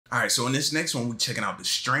All right, so in this next one, we're checking out the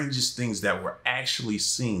strangest things that were actually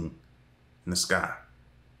seen in the sky.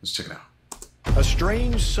 Let's check it out. A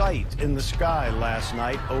strange sight in the sky last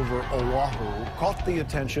night over Oahu caught the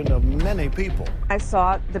attention of many people. I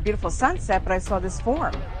saw the beautiful sunset, but I saw this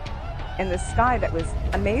form in the sky that was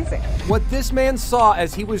amazing. What this man saw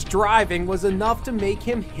as he was driving was enough to make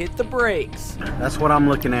him hit the brakes. That's what I'm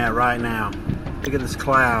looking at right now. Look at this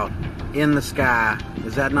cloud in the sky.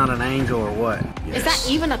 Is that not an angel or what? Yes. Is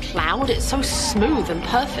that even a cloud? It's so smooth and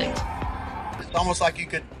perfect. It's almost like you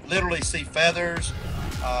could literally see feathers,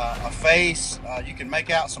 a face, you can make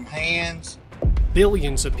out some hands.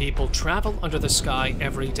 Billions of people travel under the sky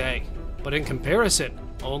every day, but in comparison,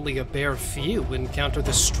 only a bare few encounter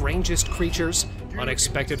the strangest creatures,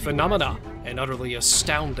 unexpected phenomena, and utterly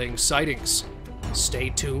astounding sightings. Stay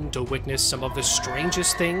tuned to witness some of the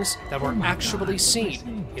strangest things that were actually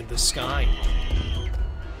seen in the sky.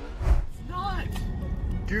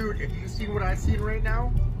 Dude, have you seen what I seen right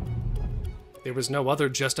now? There was no other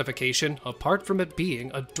justification apart from it being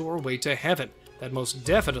a doorway to heaven that most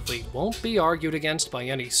definitely won't be argued against by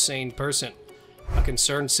any sane person. A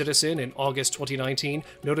concerned citizen in August 2019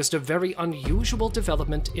 noticed a very unusual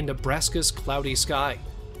development in Nebraska's cloudy sky.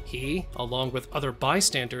 He, along with other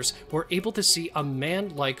bystanders, were able to see a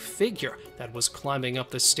man-like figure that was climbing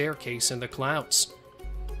up the staircase in the clouds.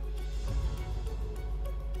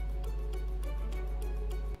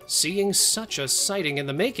 Seeing such a sighting in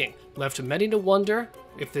the making left many to wonder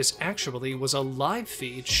if this actually was a live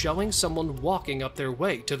feed showing someone walking up their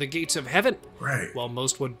way to the gates of heaven. Right. While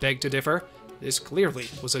most would beg to differ, this clearly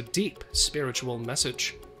was a deep spiritual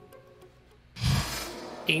message.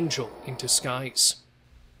 Angel in disguise.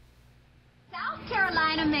 South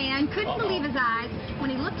Carolina man couldn't believe his eyes when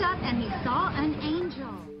he looked up and he saw an angel.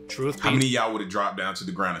 Truth be How many of y'all would have dropped down to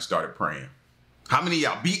the ground and started praying? How many of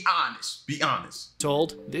y'all? Be honest. Be honest.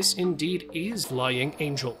 told, this indeed is flying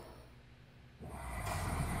angel.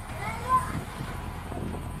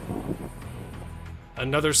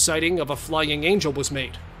 Another sighting of a flying angel was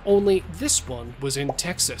made, only this one was in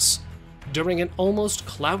Texas. During an almost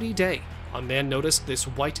cloudy day, a man noticed this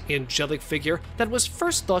white angelic figure that was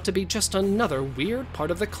first thought to be just another weird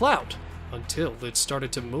part of the cloud, until it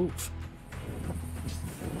started to move.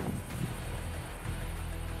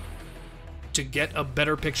 To get a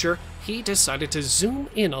better picture, he decided to zoom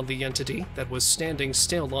in on the entity that was standing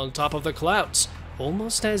still on top of the clouds,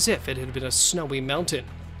 almost as if it had been a snowy mountain.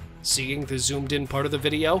 Seeing the zoomed-in part of the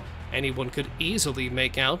video, anyone could easily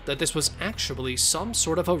make out that this was actually some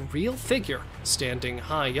sort of a real figure standing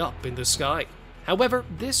high up in the sky. However,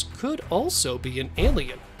 this could also be an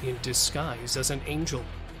alien in disguise as an angel.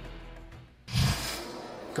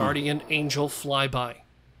 Guardian angel flyby.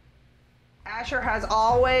 Asher has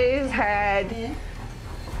always had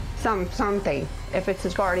something. If it's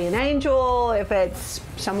his guardian angel, if it's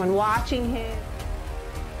someone watching him.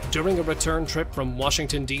 During a return trip from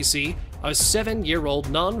Washington, D.C., a 7-year-old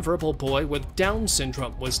nonverbal boy with Down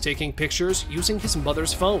syndrome was taking pictures using his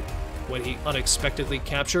mother's phone when he unexpectedly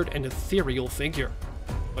captured an ethereal figure.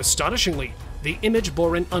 Astonishingly, the image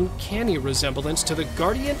bore an uncanny resemblance to the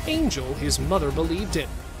guardian angel his mother believed in.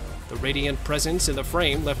 The radiant presence in the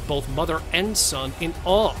frame left both mother and son in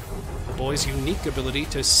awe. The boy's unique ability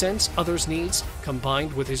to sense others' needs,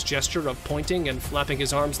 combined with his gesture of pointing and flapping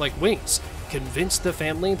his arms like wings, convinced the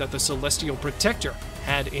family that the celestial protector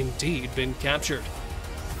had indeed been captured.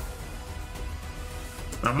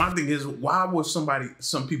 Now my thing is, why would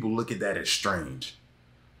some people look at that as strange?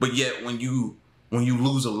 But yet when you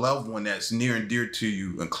lose a loved one that's near and dear to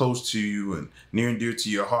you and close to you and near and dear to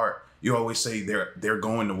your heart, you always say they're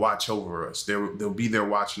going to watch over us. They'll be there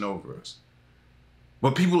watching over us.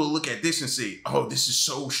 But people will look at this and say, oh, this is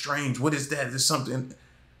so strange. What is that? Is this something?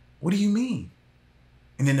 What do you mean?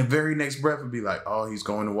 And then the very next breath would be like, oh, he's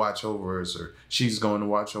going to watch over us, or she's going to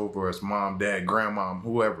watch over us, mom, dad, grandma,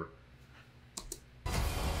 whoever.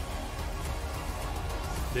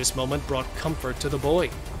 This moment brought comfort to the boy,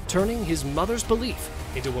 turning his mother's belief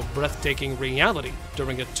into a breathtaking reality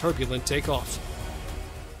during a turbulent takeoff.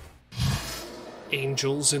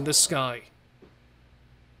 Angels in the sky.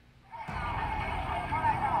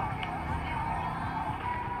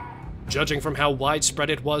 Judging from how widespread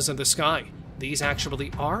it was in the sky, these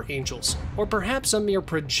actually are angels, or perhaps a mere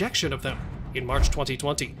projection of them. In March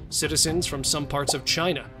 2020, citizens from some parts of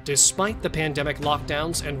China, despite the pandemic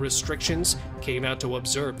lockdowns and restrictions, came out to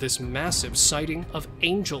observe this massive sighting of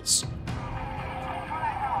angels.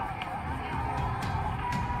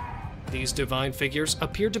 These divine figures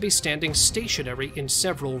appeared to be standing stationary in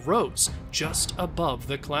several rows, just above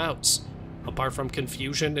the clouds. Apart from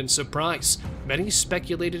confusion and surprise, many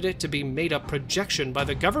speculated it to be made-up projection by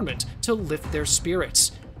the government to lift their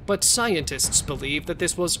spirits. But scientists believe that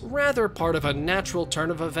this was rather part of a natural turn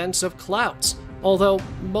of events of clouds, although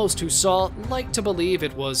most who saw like to believe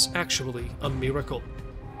it was actually a miracle.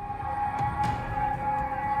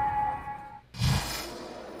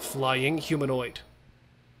 Flying humanoid.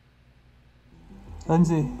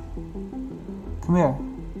 Lindsay, come here.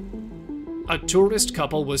 A tourist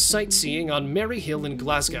couple was sightseeing on Mary Hill in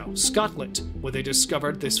Glasgow, Scotland, where they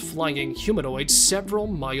discovered this flying humanoid several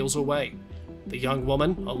miles away. The young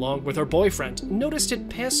woman, along with her boyfriend, noticed it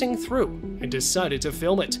passing through and decided to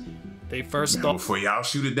film it. They first thought... Before y'all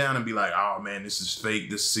shoot it down and be like, oh man, this is fake,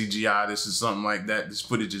 this is CGI, this is something like that, this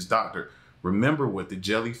footage is doctored. Remember what the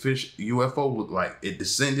jellyfish UFO looked like. It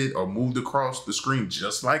descended or moved across the screen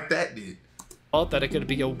just like that did. Thought that it could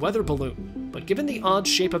be a weather balloon, but given the odd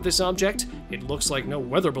shape of this object, it looks like no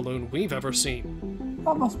weather balloon we've ever seen.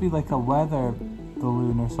 That must be like a weather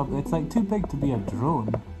balloon or something. It's like too big to be a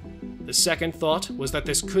drone. The second thought was that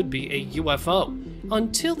this could be a UFO,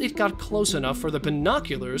 until it got close enough for the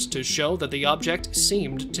binoculars to show that the object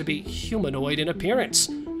seemed to be humanoid in appearance,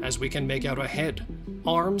 as we can make out a head,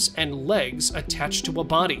 arms, and legs attached to a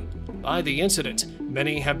body. By the incident,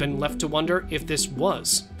 many have been left to wonder if this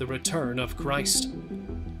was the return of Christ.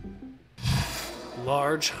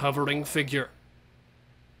 Large hovering figure.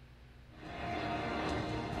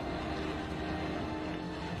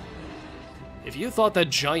 If you thought that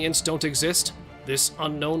giants don't exist, this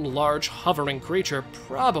unknown large hovering creature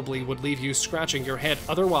probably would leave you scratching your head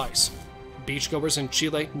otherwise. Beachgoers in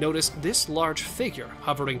Chile noticed this large figure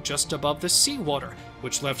hovering just above the seawater,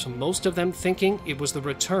 which left most of them thinking it was the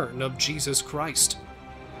return of Jesus Christ.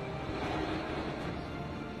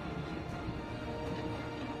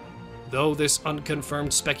 Though this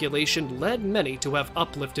unconfirmed speculation led many to have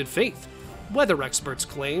uplifted faith, weather experts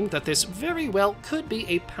claim that this very well could be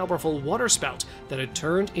a powerful waterspout that had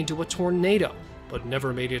turned into a tornado, but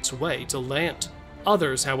never made its way to land.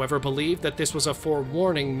 Others, however, believe that this was a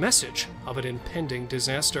forewarning message of an impending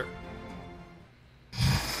disaster.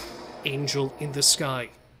 Angel in the sky.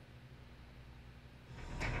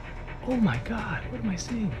 Oh my God, what am I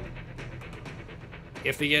seeing?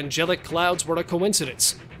 If the angelic clouds were a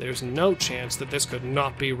coincidence, there's no chance that this could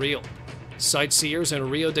not be real. Sightseers in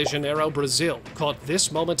Rio de Janeiro, Brazil, caught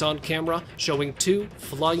this moment on camera, showing two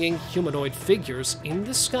flying humanoid figures in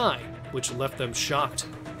the sky, which left them shocked.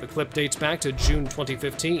 The clip dates back to June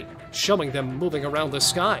 2015, showing them moving around the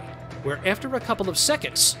sky, where after a couple of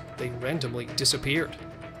seconds, they randomly disappeared.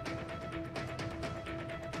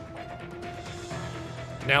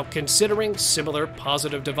 Now, considering similar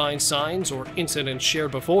positive divine signs or incidents shared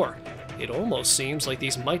before, it almost seems like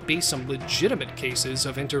these might be some legitimate cases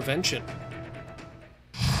of intervention.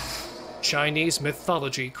 Chinese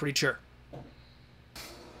mythology creature.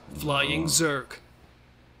 Flying Zerg.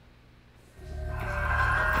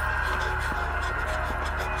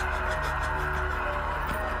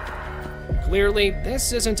 Clearly,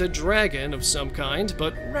 this isn't a dragon of some kind,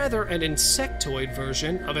 but rather an insectoid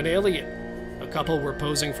version of an alien. A couple were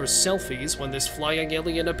posing for selfies when this flying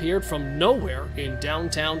alien appeared from nowhere in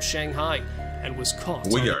downtown Shanghai and was caught.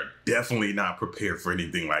 We are definitely not prepared for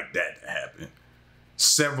anything like that to happen.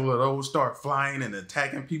 Several of those start flying and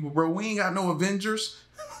attacking people, bro. We ain't got no Avengers.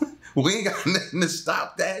 We ain't got nothing to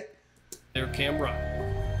stop that. Their camera.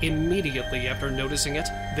 Immediately after noticing it,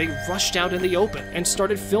 they rushed out in the open and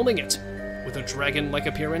started filming it. With a dragon-like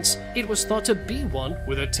appearance, it was thought to be one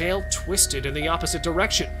with a tail twisted in the opposite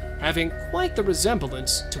direction, having quite the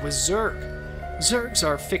resemblance to a Zerg. Zergs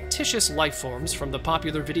are fictitious life forms from the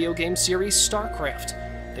popular video game series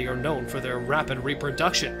StarCraft. They are known for their rapid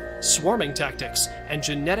reproduction, swarming tactics, and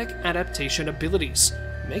genetic adaptation abilities,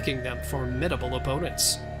 making them formidable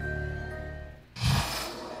opponents.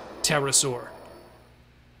 Pterosaur.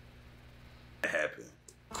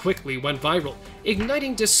 Quickly went viral,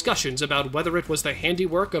 igniting discussions about whether it was the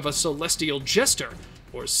handiwork of a celestial jester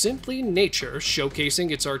or simply nature showcasing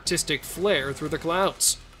its artistic flair through the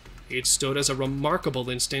clouds. It stood as a remarkable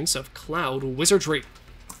instance of cloud wizardry.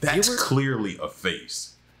 That's clearly a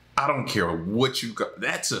face. I don't care what you got.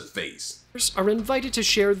 That's a face. Are invited to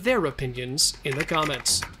share their opinions in the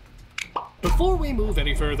comments. Before we move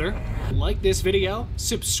any further, like this video,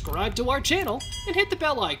 subscribe to our channel, and hit the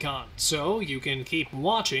bell icon so you can keep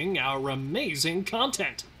watching our amazing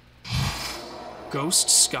content. Ghost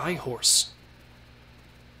Sky Horse.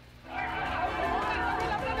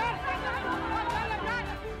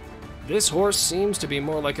 This horse seems to be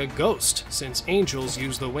more like a ghost, since angels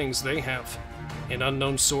use the wings they have. An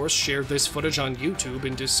unknown source shared this footage on YouTube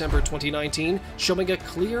in December 2019, showing a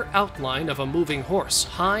clear outline of a moving horse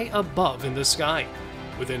high above in the sky.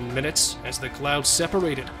 Within minutes, as the clouds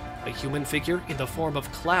separated, a human figure in the form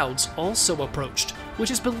of clouds also approached,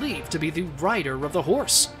 which is believed to be the rider of the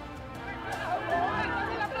horse.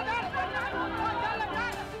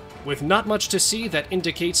 With not much to see that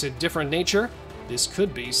indicates a different nature, this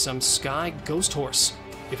could be some sky ghost horse,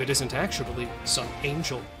 if it isn't actually some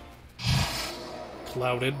angel.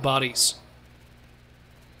 Clouded bodies.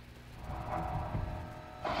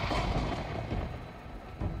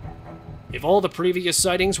 If all the previous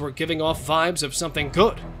sightings were giving off vibes of something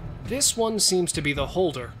good, this one seems to be the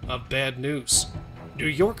holder of bad news. New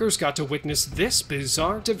Yorkers got to witness this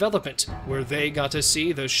bizarre development, where they got to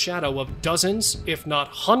see the shadow of dozens, if not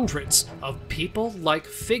hundreds, of people-like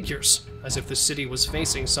figures, as if the city was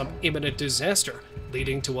facing some imminent disaster,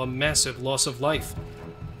 leading to a massive loss of life.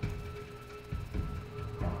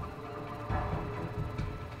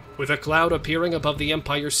 With a cloud appearing above the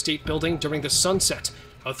Empire State Building during the sunset,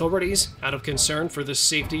 authorities, out of concern for the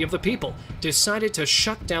safety of the people, decided to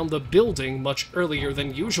shut down the building much earlier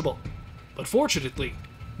than usual. But fortunately,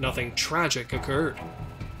 nothing tragic occurred.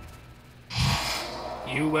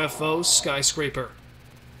 UFO skyscraper.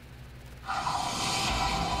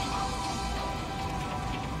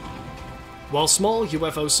 While small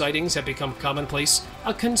UFO sightings have become commonplace,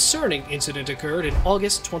 a concerning incident occurred in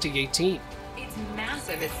August 2018. It's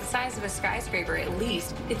massive. It's the size of a skyscraper at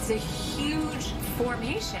least. It's a huge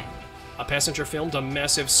formation. A passenger filmed a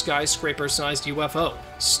massive skyscraper-sized UFO,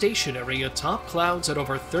 stationary atop clouds at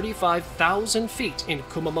over 35,000 feet in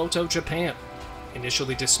Kumamoto, Japan.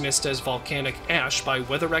 Initially dismissed as volcanic ash by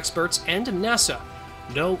weather experts and NASA,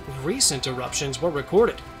 no recent eruptions were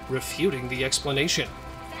recorded, refuting the explanation.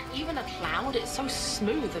 Is that even a cloud? It's so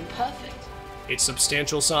smooth and perfect. Its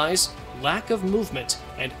substantial size, lack of movement,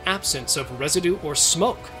 and absence of residue or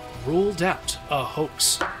smoke ruled out a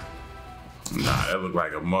hoax. Nah, that looked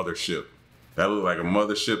like a mothership. That looked like a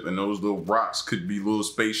mothership, and those little rocks could be little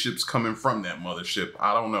spaceships coming from that mothership.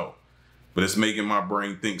 I don't know. But it's making my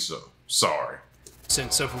brain think so. Sorry.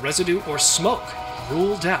 Absence of residue or smoke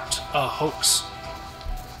ruled out a hoax.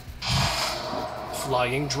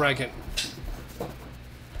 Flying dragon.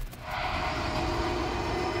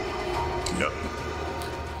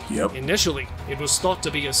 Yep. Initially, it was thought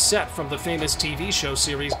to be a set from the famous TV show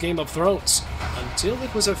series Game of Thrones, until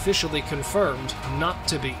it was officially confirmed not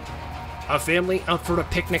to be. A family out for a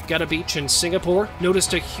picnic at a beach in Singapore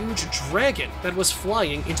noticed a huge dragon that was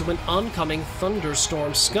flying into an oncoming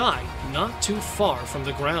thunderstorm sky not too far from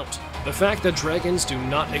the ground. The fact that dragons do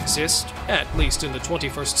not exist, at least in the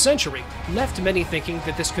 21st century, left many thinking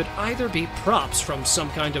that this could either be props from some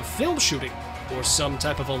kind of film shooting, or some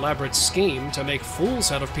type of elaborate scheme to make fools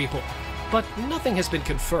out of people, but nothing has been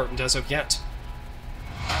confirmed as of yet.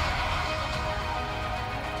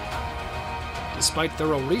 Despite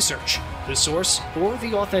thorough research, the source or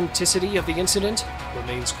the authenticity of the incident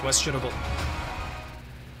remains questionable.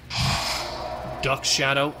 Duck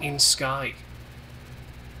shadow in sky.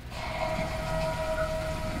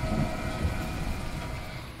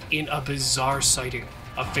 In a bizarre sighting,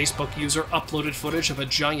 a Facebook user uploaded footage of a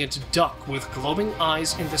giant duck with glowing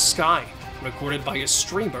eyes in the sky, recorded by a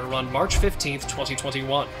streamer on March 15,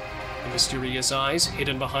 2021. The mysterious eyes,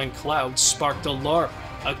 hidden behind clouds, sparked alarm,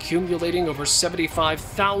 accumulating over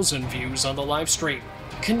 75,000 views on the livestream.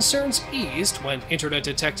 Concerns eased when internet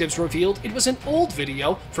detectives revealed it was an old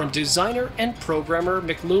video from designer and programmer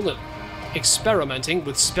McLuhan, experimenting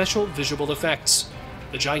with special visual effects.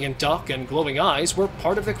 The giant duck and glowing eyes were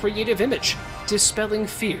part of the creative image, dispelling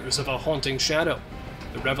fears of a haunting shadow.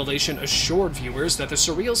 The revelation assured viewers that the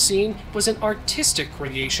surreal scene was an artistic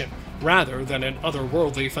creation rather than an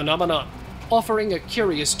otherworldly phenomenon, offering a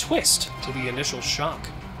curious twist to the initial shock.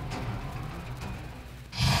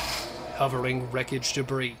 Hovering wreckage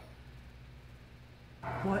debris.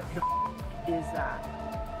 What the is that?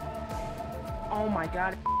 Oh my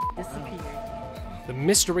god, it disappeared. The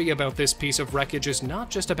mystery about this piece of wreckage is not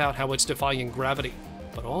just about how it's defying gravity,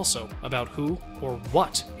 but also about who or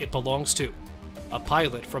what it belongs to. A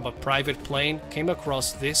pilot from a private plane came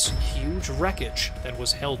across this huge wreckage that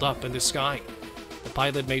was held up in the sky. The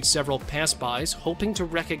pilot made several pass-bys hoping to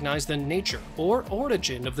recognize the nature or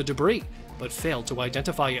origin of the debris, but failed to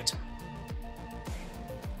identify it.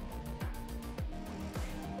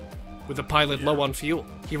 With the pilot low on fuel,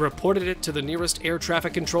 he reported it to the nearest air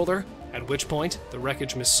traffic controller, at which point the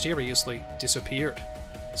wreckage mysteriously disappeared.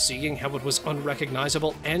 Seeing how it was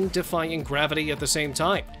unrecognizable and defying gravity at the same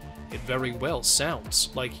time, it very well sounds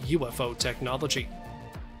like UFO technology.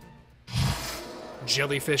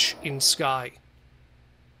 Jellyfish in sky.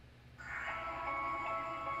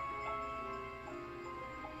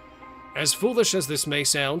 As foolish as this may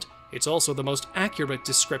sound, it's also the most accurate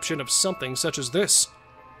description of something such as this.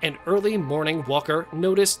 An early morning walker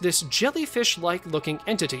noticed this jellyfish-like looking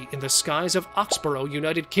entity in the skies of Oxborough,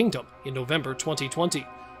 United Kingdom in November 2020.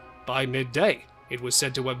 By midday, it was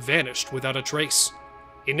said to have vanished without a trace.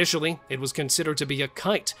 Initially, it was considered to be a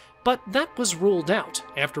kite, but that was ruled out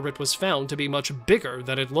after it was found to be much bigger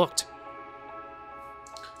than it looked.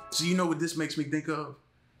 So you know what this makes me think of?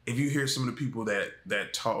 If you hear some of the people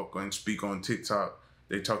that talk and speak on TikTok,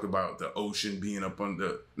 they talk about the ocean being up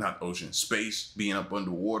under, not ocean, space being up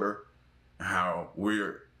underwater, how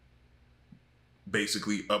we're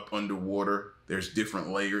basically up underwater. There's different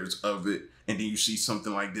layers of it. And then you see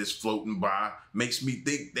something like this floating by. Makes me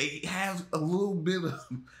think they have a little bit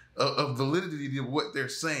of validity to what they're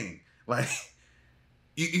saying. Like,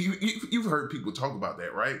 you've heard people talk about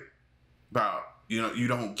that, right? About, you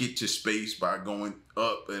don't get to space by going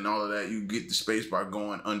up and all of that. You get to space by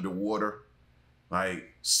going underwater. Like,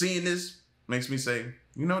 seeing this makes me say,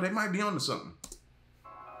 they might be onto something.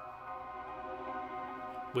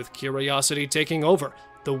 With curiosity taking over,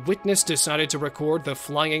 the witness decided to record the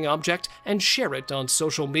flying object and share it on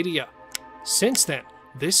social media. Since then,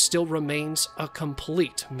 this still remains a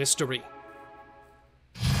complete mystery.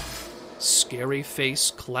 Scary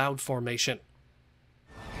face cloud formation.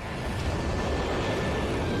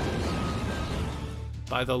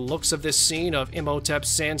 By the looks of this scene of Imhotep's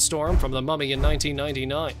sandstorm from The Mummy in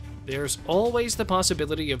 1999, there's always the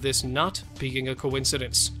possibility of this not being a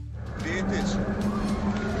coincidence.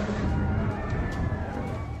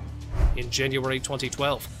 In January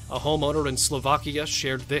 2012, a homeowner in Slovakia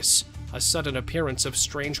shared this, a sudden appearance of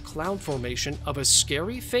strange cloud formation of a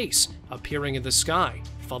scary face appearing in the sky,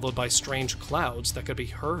 followed by strange clouds that could be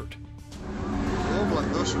heard.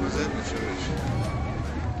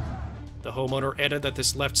 The homeowner added that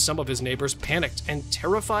this left some of his neighbors panicked and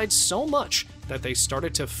terrified so much that they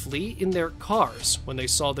started to flee in their cars when they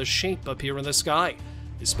saw the shape appear in the sky,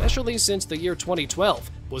 especially since the year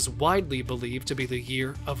 2012 was widely believed to be the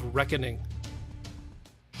year of reckoning.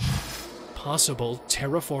 Possible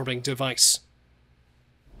terraforming device.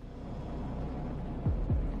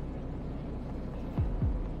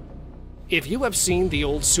 If you have seen the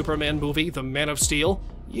old Superman movie, The Man of Steel,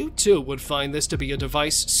 you too would find this to be a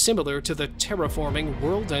device similar to the terraforming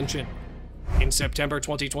world engine. In September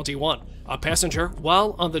 2021, a passenger,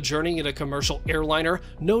 while on the journey in a commercial airliner,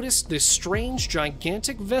 noticed this strange,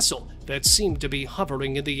 gigantic vessel that seemed to be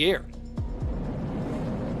hovering in the air.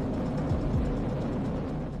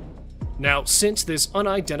 Now, since this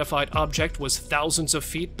unidentified object was thousands of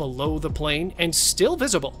feet below the plane and still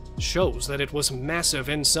visible, shows that it was massive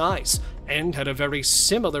in size and had a very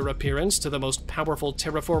similar appearance to the most powerful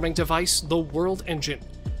terraforming device, the World Engine.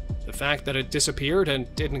 The fact that it disappeared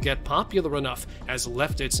and didn't get popular enough has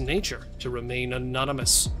left its nature to remain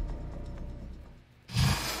anonymous.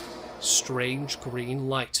 Strange green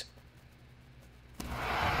light.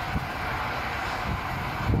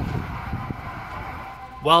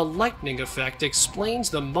 While lightning effect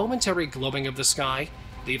explains the momentary glowing of the sky,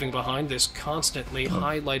 leaving behind this constantly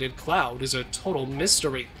highlighted cloud is a total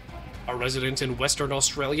mystery. A resident in Western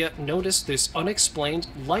Australia noticed this unexplained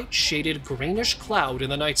light-shaded greenish cloud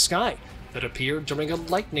in the night sky that appeared during a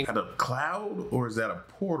lightning Is that a cloud or is that a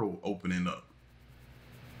portal opening up?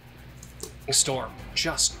 Storm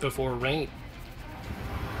just before rain.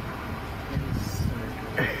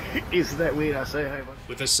 Is that weird? I say, hey,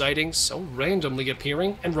 With the sighting so randomly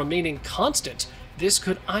appearing and remaining constant, this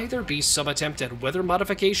could either be some attempt at weather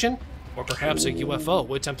modification, or perhaps a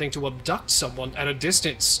UFO attempting to abduct someone at a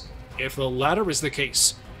distance. If the latter is the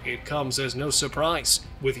case, it comes as no surprise,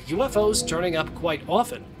 with UFOs turning up quite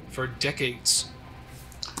often for decades.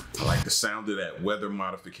 I like the sound of that weather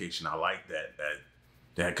modification. I like that.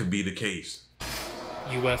 That could be the case.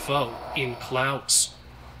 UFO in clouds.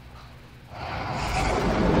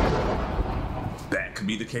 That could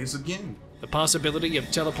be the case again. The possibility of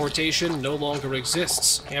teleportation no longer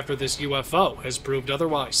exists after this UFO has proved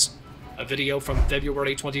otherwise. A video from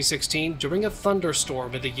February 2016 during a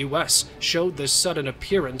thunderstorm in the US showed the sudden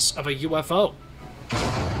appearance of a UFO.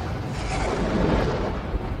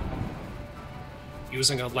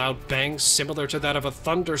 Using a loud bang similar to that of a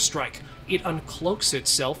thunder strike, it uncloaks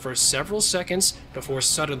itself for several seconds before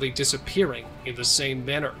suddenly disappearing in the same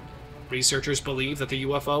manner. Researchers believe that the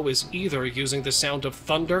UFO is either using the sound of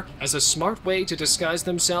thunder as a smart way to disguise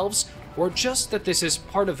themselves, or just that this is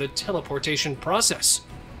part of the teleportation process.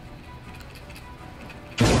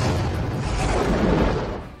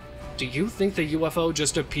 Do you think the UFO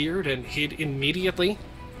just appeared and hid immediately,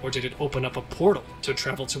 or did it open up a portal to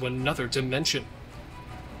travel to another dimension?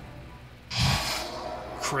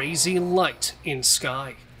 crazy light in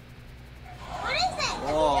sky. What is it?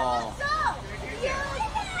 Whoa.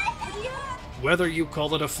 Whether you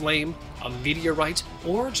call it a flame, a meteorite,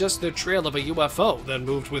 or just the trail of a UFO that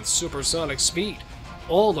moved with supersonic speed,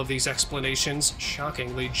 all of these explanations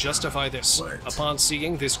shockingly justify this. Upon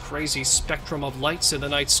seeing this crazy spectrum of lights in the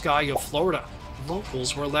night sky of Florida,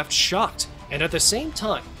 locals were left shocked and at the same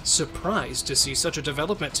time surprised to see such a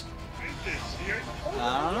development.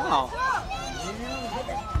 I don't know.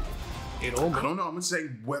 I don't know. I'm gonna say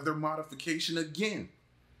weather modification again.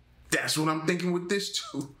 That's what I'm thinking with this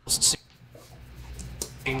too.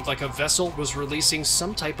 Seemed like a vessel was releasing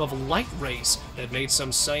some type of light rays that made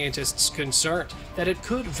some scientists concerned that it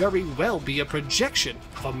could very well be a projection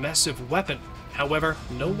of a massive weapon. However,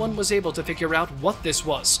 no one was able to figure out what this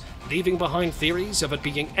was, leaving behind theories of it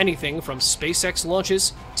being anything from SpaceX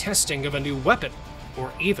launches, testing of a new weapon,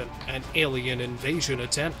 or even an alien invasion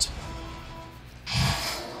attempt.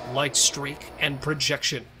 Light streak and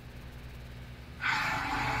projection.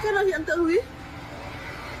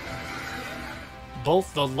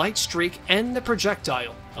 Both the light streak and the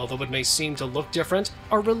projectile, although it may seem to look different,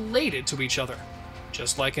 are related to each other.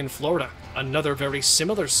 Just like in Florida, another very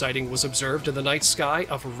similar sighting was observed in the night sky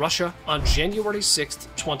of Russia on January 6,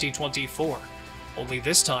 2024. Only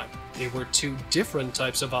this time, they were two different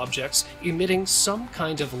types of objects emitting some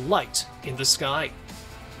kind of light in the sky.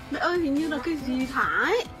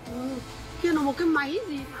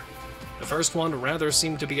 The first one rather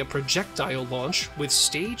seemed to be a projectile launch with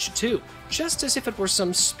stage 2, just as if it were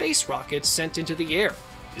some space rocket sent into the air,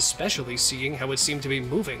 especially seeing how it seemed to be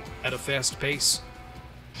moving at a fast pace.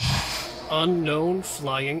 Unknown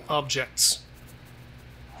flying objects.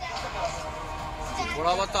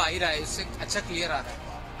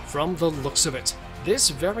 From the looks of it, this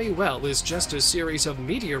very well is just a series of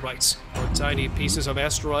meteorites, or tiny pieces of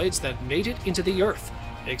asteroids that made it into the Earth,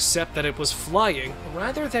 except that it was flying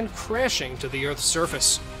rather than crashing to the Earth's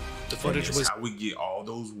surface. The footage was how we get all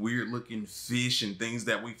those weird looking fish and things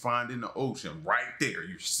that we find in the ocean. Right there,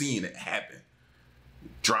 you're seeing it happen.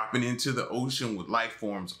 Dropping into the ocean with life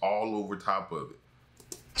forms all over top of it.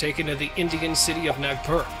 Taken to the Indian city of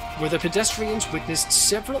Nagpur, where the pedestrians witnessed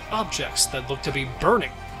several objects that looked to be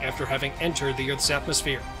burning after having entered the Earth's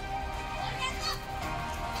atmosphere.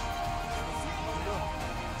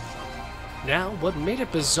 Now, what made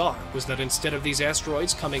it bizarre was that instead of these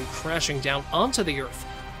asteroids coming crashing down onto the Earth,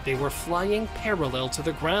 they were flying parallel to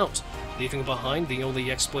the ground, leaving behind the only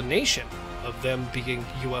explanation of them being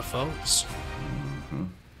UFOs.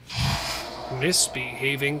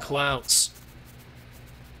 Misbehaving clouds.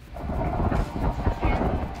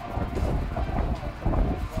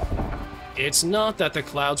 It's not that the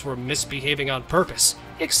clouds were misbehaving on purpose,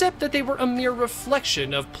 except that they were a mere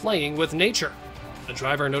reflection of playing with nature. The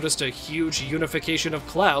driver noticed a huge unification of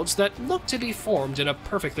clouds that looked to be formed in a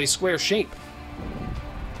perfectly square shape.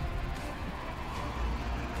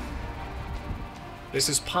 This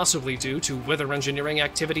is possibly due to weather engineering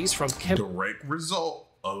activities from direct result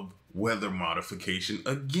of weather modification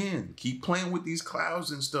again. Keep playing with these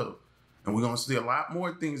clouds and stuff, and we're gonna see a lot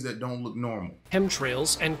more things that don't look normal.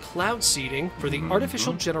 Chemtrails and cloud seeding for the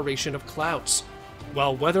artificial generation of clouds.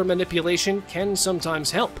 While weather manipulation can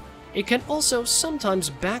sometimes help, it can also sometimes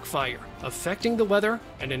backfire, affecting the weather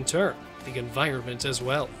and in turn, the environment as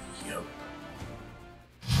well. Yep.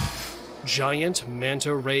 Giant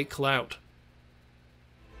manta ray cloud.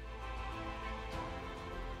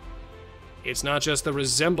 It's not just the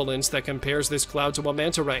resemblance that compares this cloud to a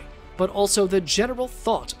manta ray, but also the general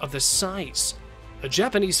thought of the size. A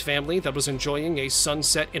Japanese family that was enjoying a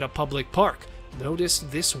sunset in a public park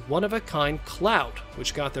noticed this one-of-a-kind cloud,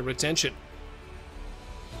 which got their attention.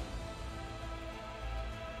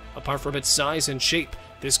 Apart from its size and shape,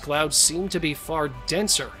 this cloud seemed to be far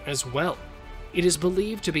denser as well. It is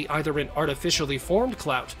believed to be either an artificially formed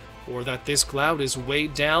cloud, or that this cloud is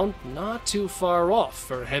weighed down not too far off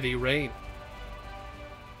for heavy rain.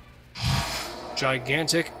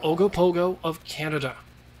 Gigantic Ogopogo of Canada.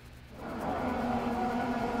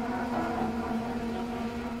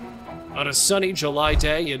 On a sunny July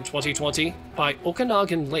day in 2020, by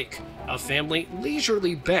Okanagan Lake, a family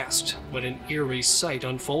leisurely basked when an eerie sight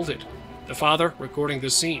unfolded. The father, recording the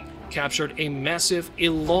scene, captured a massive,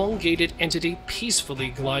 elongated entity peacefully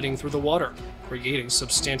gliding through the water, creating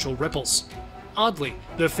substantial ripples. Oddly,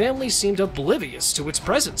 the family seemed oblivious to its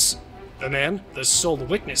presence. The man, the sole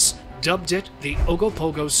witness, dubbed it the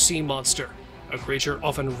Ogopogo Sea Monster, a creature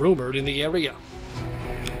often rumored in the area.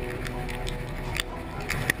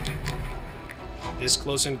 This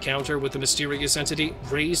close encounter with the mysterious entity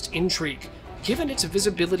raised intrigue, given its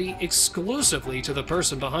visibility exclusively to the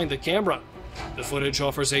person behind the camera. The footage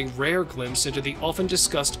offers a rare glimpse into the often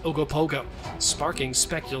discussed Ogopogo, sparking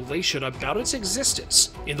speculation about its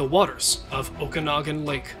existence in the waters of Okanagan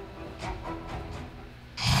Lake.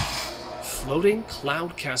 Floating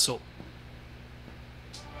Cloud Castle.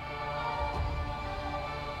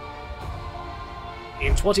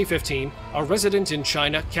 In 2015, a resident in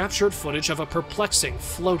China captured footage of a perplexing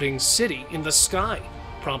floating city in the sky,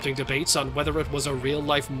 prompting debates on whether it was a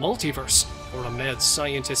real-life multiverse or a mad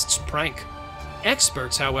scientist's prank.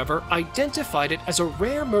 Experts, however, identified it as a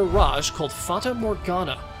rare mirage called Fata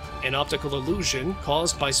Morgana, an optical illusion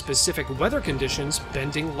caused by specific weather conditions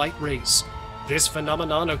bending light rays. This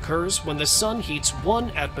phenomenon occurs when the sun heats one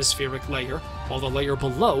atmospheric layer, while the layer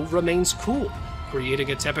below remains cool,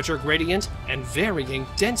 creating a temperature gradient and varying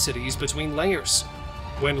densities between layers.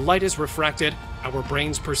 When light is refracted, our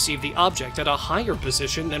brains perceive the object at a higher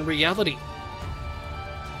position than reality.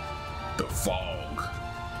 The fog.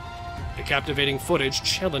 The captivating footage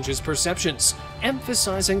challenges perceptions,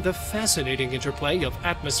 emphasizing the fascinating interplay of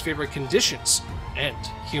atmospheric conditions and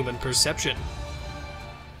human perception.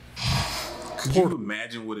 Could you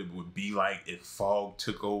imagine what it would be like if fog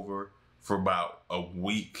took over for about a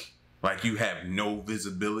week? Like you have no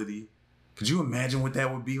visibility? Could you imagine what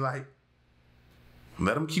that would be like?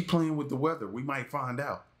 Let them keep playing with the weather. We might find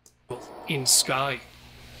out. In sky.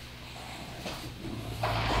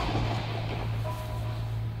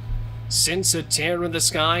 Since a tear in the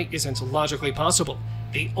sky isn't logically possible,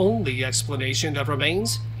 the only explanation that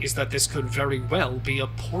remains is that this could very well be a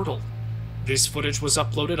portal. This footage was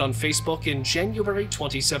uploaded on Facebook in January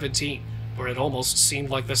 2017, where it almost seemed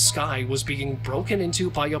like the sky was being broken into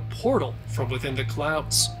by a portal from within the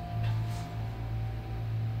clouds.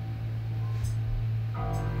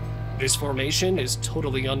 This formation is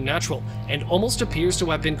totally unnatural and almost appears to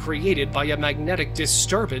have been created by a magnetic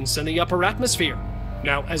disturbance in the upper atmosphere.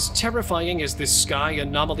 Now, as terrifying as this sky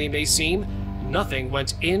anomaly may seem, nothing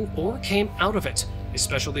went in or came out of it,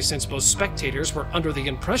 especially since most spectators were under the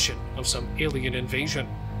impression of some alien invasion.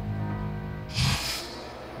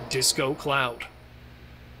 Disco cloud.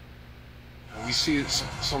 We see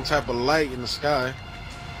some type of light in the sky,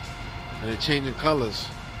 and it's changing colors.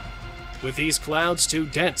 With these clouds too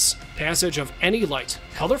dense, passage of any light,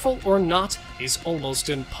 colorful or not, is almost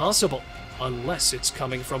impossible, unless it's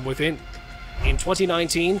coming from within. In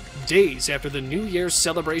 2019, days after the New Year's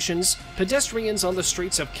celebrations, pedestrians on the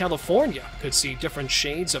streets of California could see different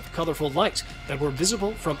shades of colorful light that were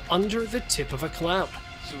visible from under the tip of a cloud.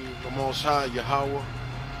 To the Most High Yahweh,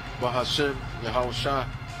 Bahashem, Yahweh Shah.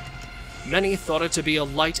 Many thought it to be a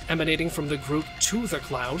light emanating from the group to the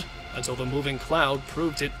cloud, until the moving cloud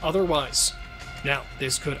proved it otherwise. Now,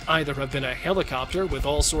 this could either have been a helicopter with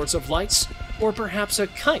all sorts of lights, or perhaps a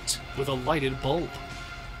kite with a lighted bulb.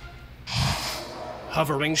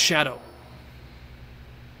 Hovering shadow.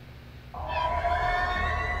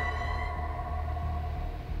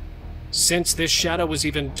 Since this shadow is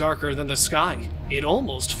even darker than the sky, it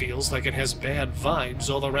almost feels like it has bad vibes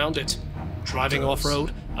all around it. Driving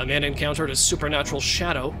off-road, a man encountered a supernatural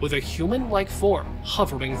shadow with a human-like form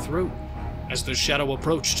hovering through. As the shadow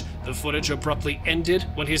approached, the footage abruptly ended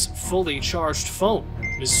when his fully charged phone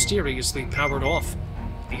mysteriously powered off.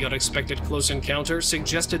 The unexpected close encounter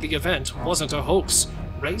suggested the event wasn't a hoax,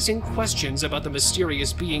 raising questions about the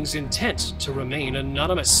mysterious being's intent to remain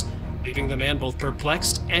anonymous, leaving the man both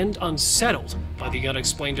perplexed and unsettled by the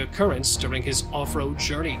unexplained occurrence during his off-road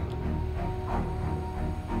journey.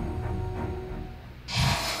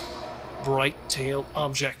 Bright tail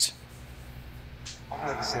object. I've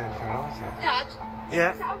never seen anything like it. Dad?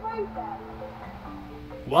 Yeah?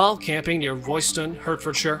 While camping near Royston,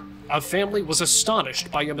 Hertfordshire, a family was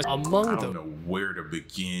astonished by among I them. don't know where to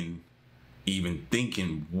begin even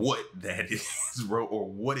thinking what that is, bro, or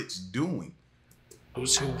what it's doing.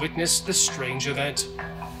 Those who witnessed the strange event.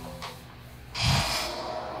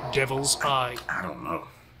 Devil's Eye. I don't know.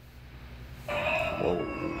 Whoa.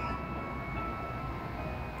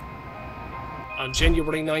 On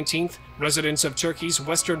January 19th, residents of Turkey's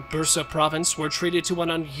western Bursa province were treated to an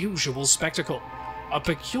unusual spectacle. A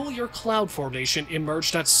peculiar cloud formation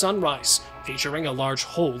emerged at sunrise, featuring a large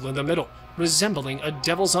hole in the middle, resembling a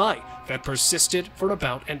devil's eye that persisted for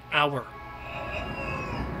about an hour.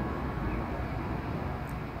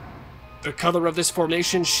 The color of this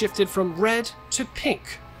formation shifted from red to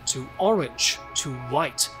pink to orange to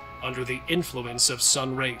white under the influence of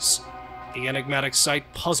sun rays. The enigmatic sight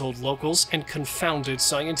puzzled locals and confounded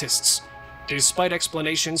scientists. Despite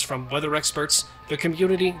explanations from weather experts, the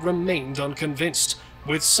community remained unconvinced,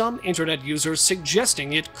 with some internet users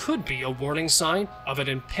suggesting it could be a warning sign of an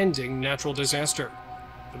impending natural disaster.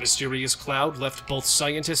 The mysterious cloud left both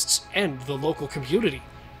scientists and the local community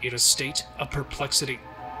in a state of perplexity.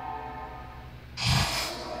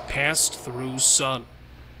 Passed through sun.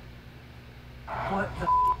 What the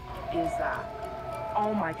is that?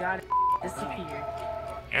 Oh my god, it disappeared.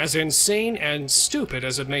 As insane and stupid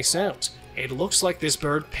as it may sound, it looks like this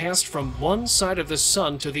bird passed from one side of the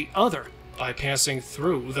sun to the other by passing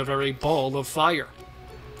through the very ball of fire.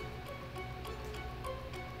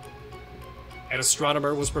 An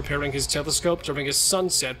astronomer was preparing his telescope during a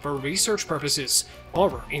sunset for research purposes.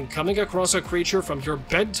 Horror in coming across a creature from your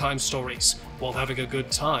bedtime stories while having a good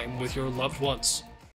time with your loved ones.